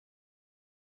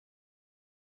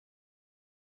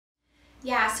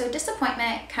Yeah, so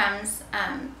disappointment comes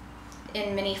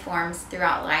in many forms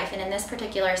throughout life, and in this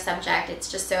particular subject,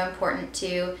 it's just so important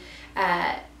to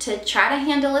try to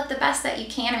handle it the best that you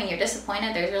can. I mean, you're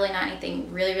disappointed. There's really not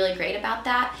anything really, really great about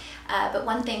that. But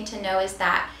one thing to know is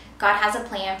that God has a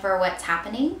plan for what's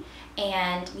happening,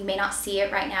 and you may not see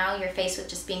it right now. You're faced with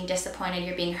just being disappointed.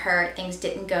 You're being hurt. Things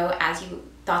didn't go as you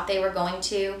thought they were going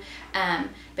to.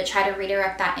 But try to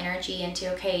redirect that energy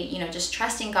into, okay, just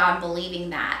trusting God and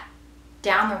believing that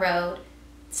down the road,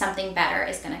 something better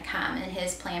is going to come and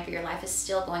His plan for your life is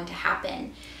still going to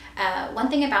happen. One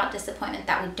thing about disappointment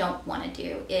that we don't want to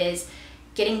do is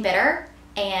getting bitter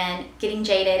and getting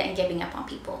jaded and giving up on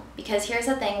people. Because here's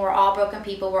the thing, we're all broken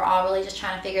people. We're all really just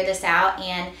trying to figure this out.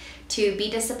 And to be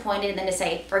disappointed and then to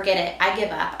say, forget it, I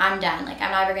give up, I'm done. Like, I'm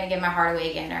not ever going to give my heart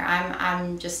away again, or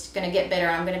I'm just going to get bitter,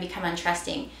 I'm going to become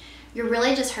untrusting. You're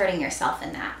really just hurting yourself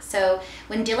in that. So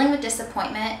when dealing with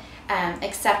disappointment,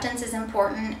 acceptance is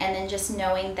important, and then just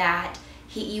knowing that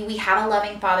we have a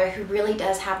loving Father who really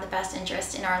does have the best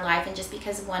interest in our life, and just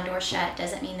because one door shut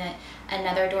doesn't mean that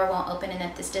another door won't open and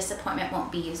that this disappointment won't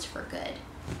be used for good.